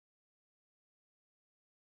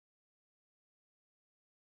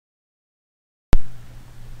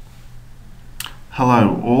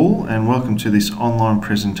Hello all, and welcome to this online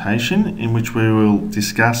presentation in which we will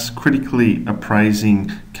discuss critically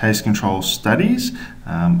appraising case control studies,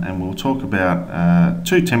 and we'll talk about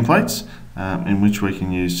two templates in which we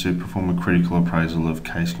can use to perform a critical appraisal of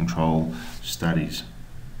case control studies.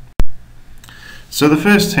 So the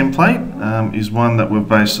first template is one that we've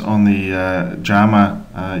based on the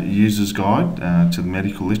JAMA User's Guide to the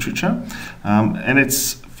Medical Literature, and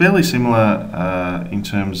it's fairly similar in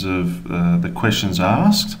terms of the questions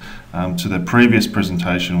asked to the previous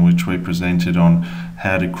presentation which we presented on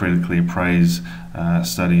how to critically appraise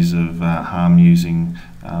studies of harm using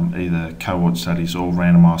either cohort studies or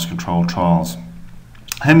randomised controlled trials.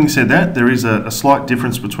 Having said that, there is a slight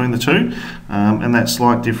difference between the two, and that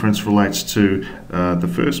slight difference relates to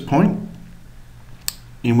the first point,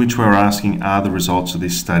 in which we're asking, are the results of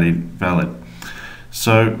this study valid?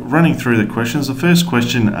 So, running through the questions, the first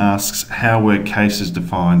question asks, how were cases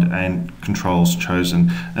defined and controls chosen?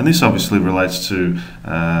 And this obviously relates to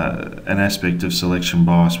an aspect of selection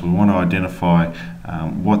bias. We want to identify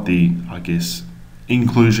what the,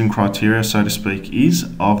 inclusion criteria, so to speak, is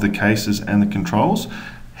of the cases and the controls,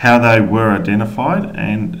 how they were identified,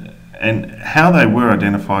 and how they were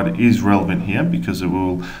identified is relevant here because it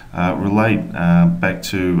will relate back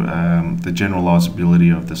to the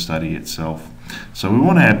generalizability of the study itself. So we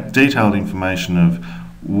want to have detailed information of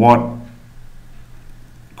what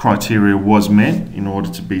criteria was met in order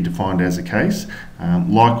to be defined as a case,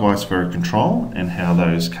 likewise for a control, and how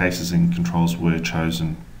those cases and controls were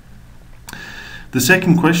chosen. The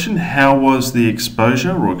second question, how was the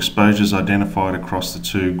exposure or exposures identified across the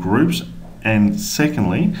two groups? And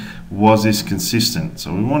secondly, was this consistent?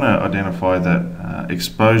 So we want to identify that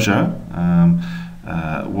exposure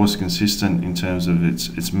was consistent in terms of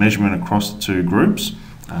its measurement across the two groups.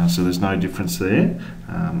 So there's no difference there.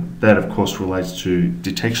 That of course relates to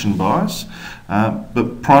detection bias,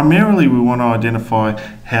 but primarily we want to identify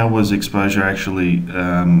how was exposure actually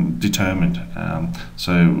determined.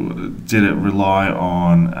 So did it rely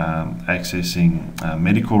on accessing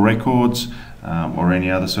medical records or any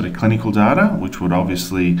other sort of clinical data, which would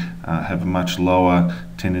obviously have a much lower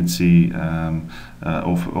tendency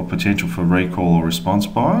or potential for recall or response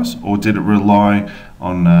bias, or did it rely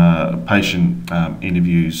on patient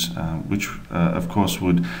interviews, which of course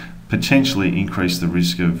would potentially increase the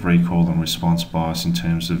risk of recall and response bias in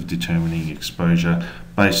terms of determining exposure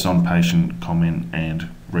based on patient comment and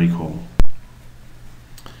recall.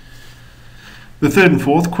 The third and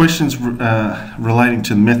fourth questions relating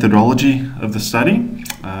to the methodology of the study.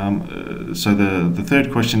 So the third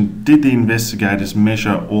question, did the investigators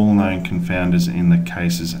measure all known confounders in the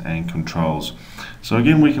cases and controls? So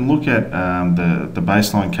again, we can look at the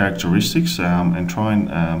baseline characteristics and try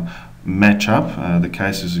and match up the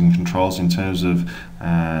cases and controls in terms of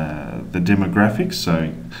the demographics, so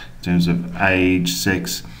in terms of age,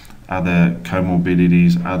 sex, other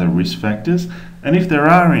comorbidities, other risk factors. And if there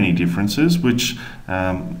are any differences, which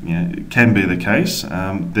can be the case,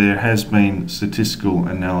 there has been statistical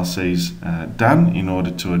analyses done in order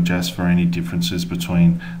to adjust for any differences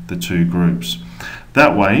between the two groups.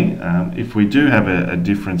 That way, if we do have a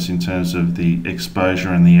difference in terms of the exposure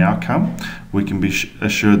and the outcome, we can be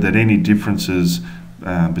assured that any differences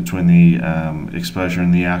between the exposure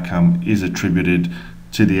and the outcome is attributed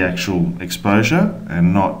to the actual exposure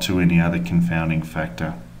and not to any other confounding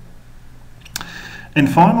factor. And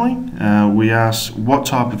finally, we asked what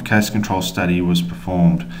type of case control study was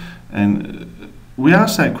performed. And we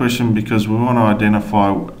asked that question because we want to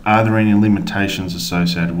identify, are there any limitations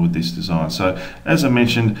associated with this design? So as I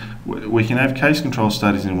mentioned, we can have case control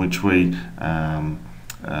studies in which we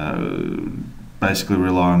basically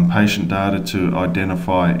rely on patient data to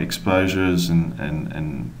identify exposures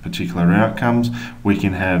and particular outcomes. We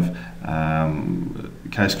can have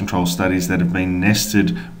case control studies that have been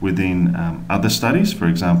nested within other studies, for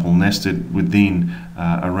example, nested within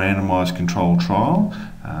a randomised controlled trial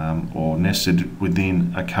or nested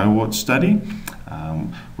within a cohort study.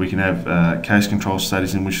 We can have case control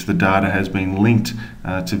studies in which the data has been linked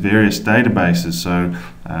to various databases. So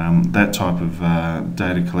that type of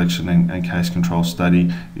data collection and case control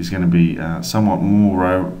study is going to be somewhat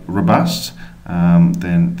more robust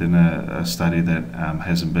than a study that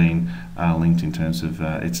hasn't been linked in terms of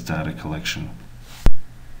its data collection.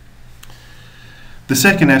 The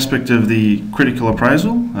second aspect of the critical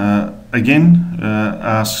appraisal again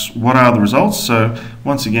asks, what are the results? So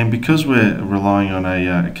once again, because we're relying on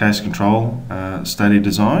a case control study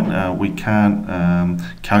design, we can't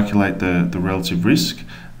calculate the relative risk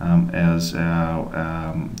as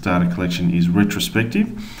our data collection is retrospective.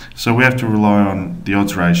 So we have to rely on the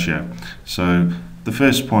odds ratio. So The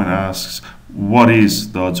first point asks, what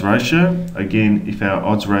is the odds ratio? Again, if our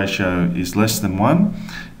odds ratio is less than 1,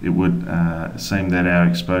 it would seem that our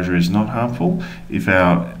exposure is not harmful. If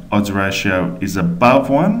our odds ratio is above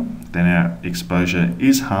 1, then our exposure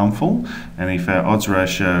is harmful. And if our odds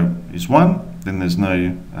ratio is 1, then there's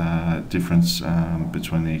no difference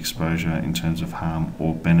between the exposure in terms of harm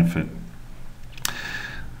or benefit.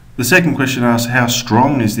 The second question asks, how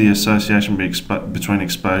strong is the association between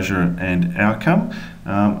exposure and outcome?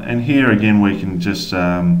 And here again we can just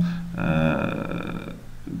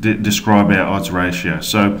describe our odds ratio.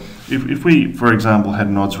 So if we, for example, had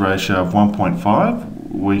an odds ratio of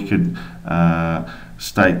 1.5, we could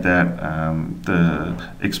state that the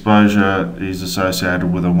exposure is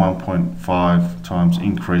associated with a 1.5 times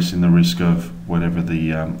increase in the risk of whatever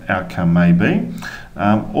the outcome may be.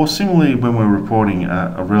 Or similarly, when we're reporting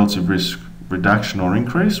a relative risk reduction or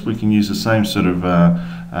increase, we can use the same sort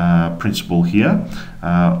of principle here.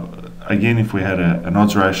 Again, if we had an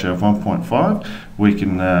odds ratio of 1.5, we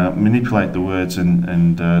can manipulate the words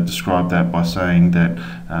and describe that by saying that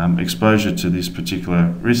exposure to this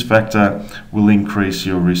particular risk factor will increase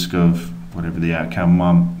your risk of whatever the outcome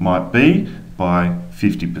might be by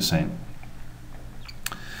 50%.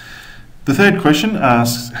 The third question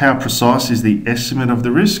asks, how precise is the estimate of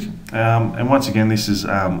the risk? And once again, this is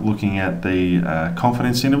looking at the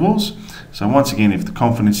confidence intervals. So once again, if the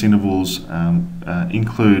confidence intervals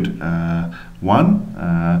include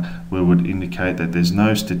 1, we would indicate that there's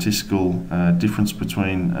no statistical difference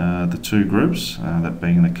between the two groups, that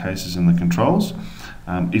being the cases and the controls.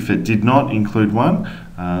 If it did not include 1,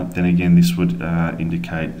 then again this would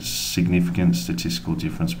indicate significant statistical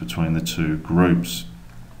difference between the two groups.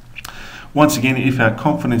 Once again, if our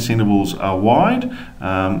confidence intervals are wide,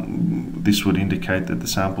 this would indicate that the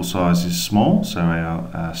sample size is small, so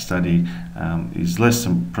our study is less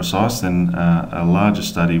than precise than a larger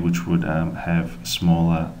study which would have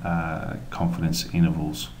smaller confidence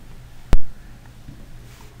intervals.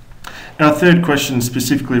 Our third question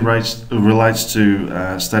specifically relates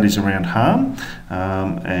to studies around harm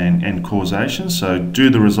and causation. So, do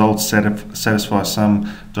the results satisfy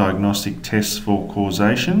some diagnostic tests for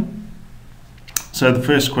causation? So the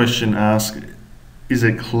first question asks, is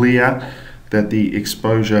it clear that the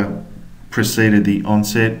exposure preceded the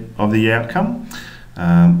onset of the outcome?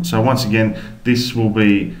 So once again, this will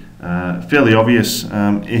be fairly obvious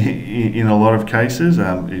in a lot of cases.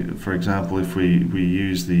 For example, if we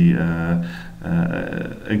use the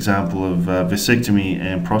example of vasectomy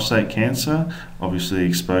and prostate cancer, obviously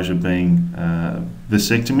exposure being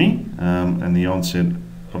vasectomy and the onset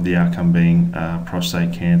of the outcome being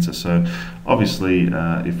prostate cancer. So obviously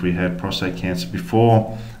if we had prostate cancer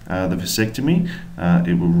before the vasectomy,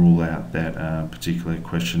 it will rule out that particular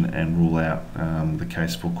question and rule out the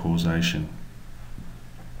case for causation.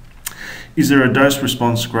 Is there a dose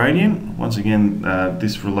response gradient? Once again,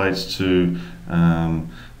 this relates to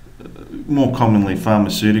more commonly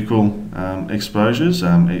pharmaceutical exposures.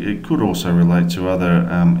 It could also relate to other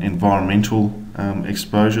environmental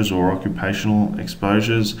exposures or occupational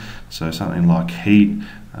exposures. So something like heat,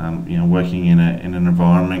 working in an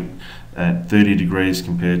environment at 30 degrees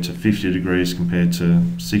compared to 50 degrees compared to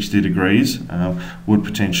 60 degrees would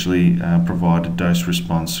potentially provide a dose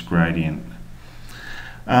response gradient.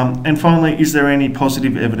 And finally, is there any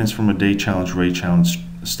positive evidence from a de-challenge re-challenge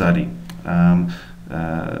study?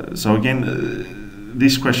 So again,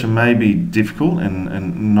 this question may be difficult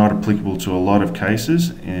and not applicable to a lot of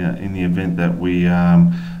cases in the event that we are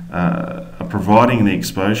providing the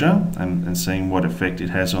exposure and seeing what effect it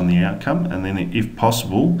has on the outcome, and then if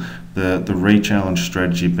possible the re-challenge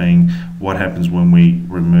strategy being what happens when we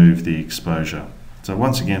remove the exposure. So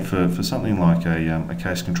once again, for something like a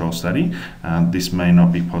case control study, this may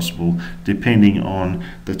not be possible depending on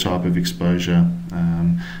the type of exposure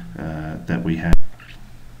that we have.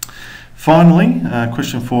 Finally,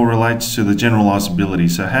 question 4 relates to the generalizability.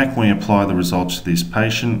 So how can we apply the results to this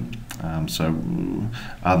patient? So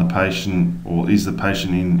are the patient, or is the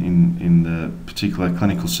patient in the particular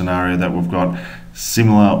clinical scenario that we've got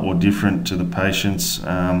similar or different to the patients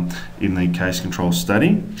in the case control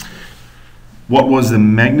study? What was the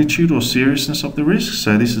magnitude or seriousness of the risk?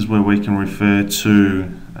 So this is where we can refer to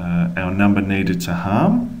our number needed to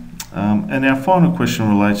harm. And our final question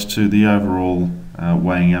relates to the overall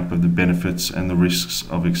weighing up of the benefits and the risks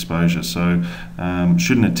of exposure. So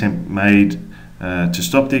should an attempt made to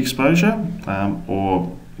stop the exposure,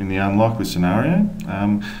 or in the unlikely scenario,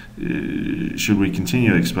 should we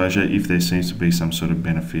continue exposure if there seems to be some sort of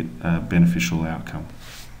beneficial outcome?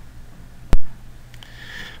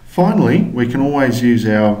 Finally, we can always use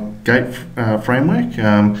our GATE framework.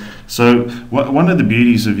 So one of the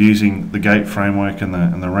beauties of using the GATE framework and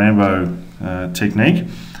the Rambo technique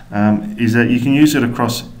is that you can use it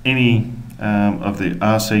across any of the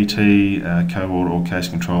RCT, cohort or case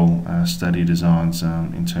control study designs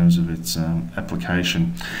in terms of its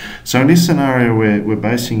application. So in this scenario, we're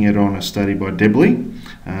basing it on a study by Debley,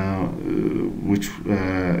 in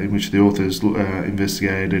which the authors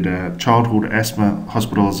investigated childhood asthma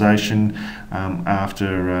hospitalisation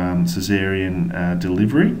after caesarean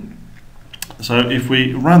delivery. So if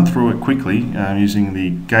we run through it quickly using the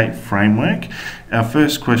GATE framework, our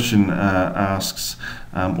first question asks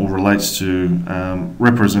or relates to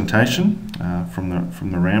representation from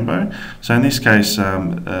the Rambo. So in this case,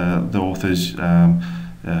 the authors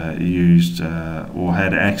used or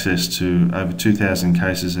had access to over 2,000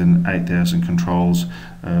 cases and 8,000 controls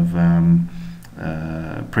of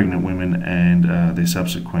pregnant women and their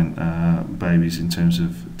subsequent babies in terms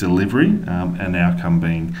of delivery, and outcome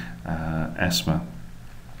being asthma.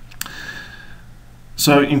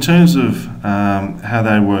 So in terms of how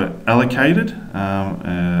they were allocated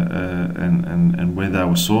and where they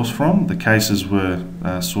were sourced from, the cases were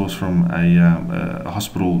sourced from a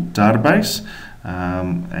hospital database,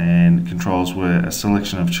 and controls were a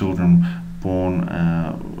selection of children born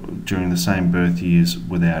during the same birth years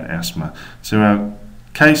without asthma. So our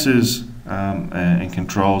cases and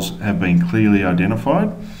controls have been clearly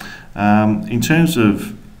identified. In terms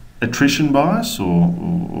of attrition bias or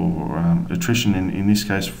attrition in this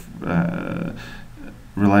case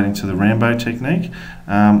relating to the Rambo technique,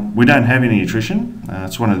 we don't have any attrition.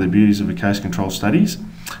 It's one of the beauties of a case control studies.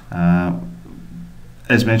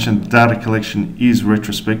 As mentioned, data collection is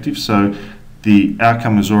retrospective, so the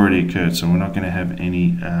outcome has already occurred, so we're not going to have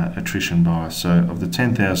any attrition bias. So of the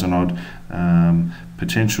 10,000 odd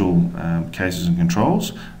potential cases and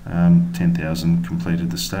controls, 10,000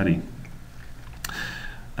 completed the study.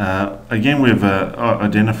 Again, we've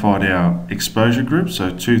identified our exposure group,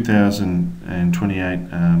 so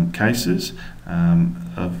 2,028 cases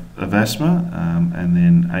of asthma, and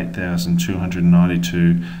then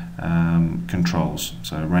 8,292 controls,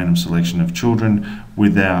 so random selection of children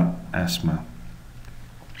without asthma.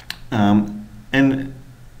 And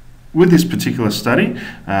with this particular study,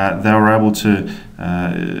 they were able to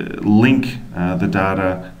link the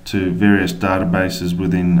data to various databases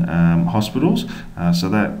within hospitals, so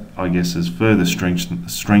that, I guess, has further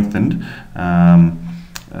strengthened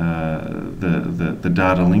the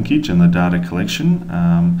data linkage and the data collection,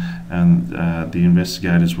 and the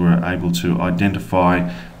investigators were able to identify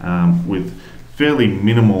with fairly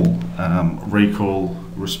minimal recall,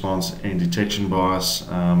 response and detection bias,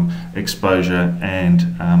 exposure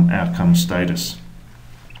and outcome status.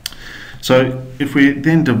 So if we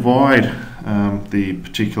then divide the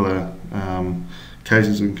particular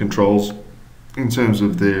cases and controls in terms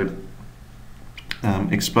of their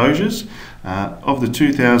exposures, of the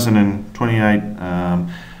 2,028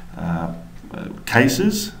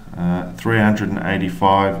 cases,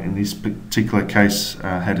 385 in this particular case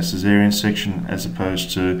had a caesarean section, as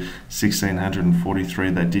opposed to 1,643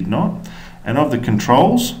 that did not. And of the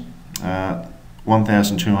controls,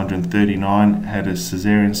 1,239 had a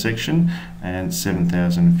caesarean section and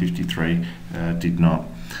 7,053 did not.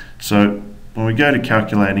 So when we go to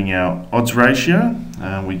calculating our odds ratio,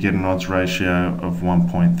 we get an odds ratio of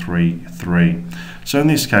 1.33. So in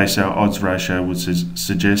this case, our odds ratio would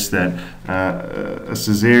suggest that a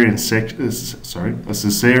caesarean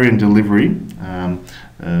delivery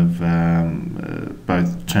of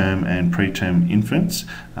both term and preterm infants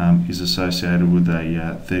is associated with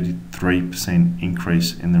a 33%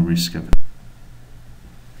 increase in the risk of it.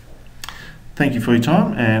 Thank you for your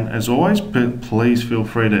time, and as always, please feel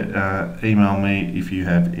free to email me if you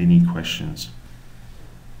have any questions.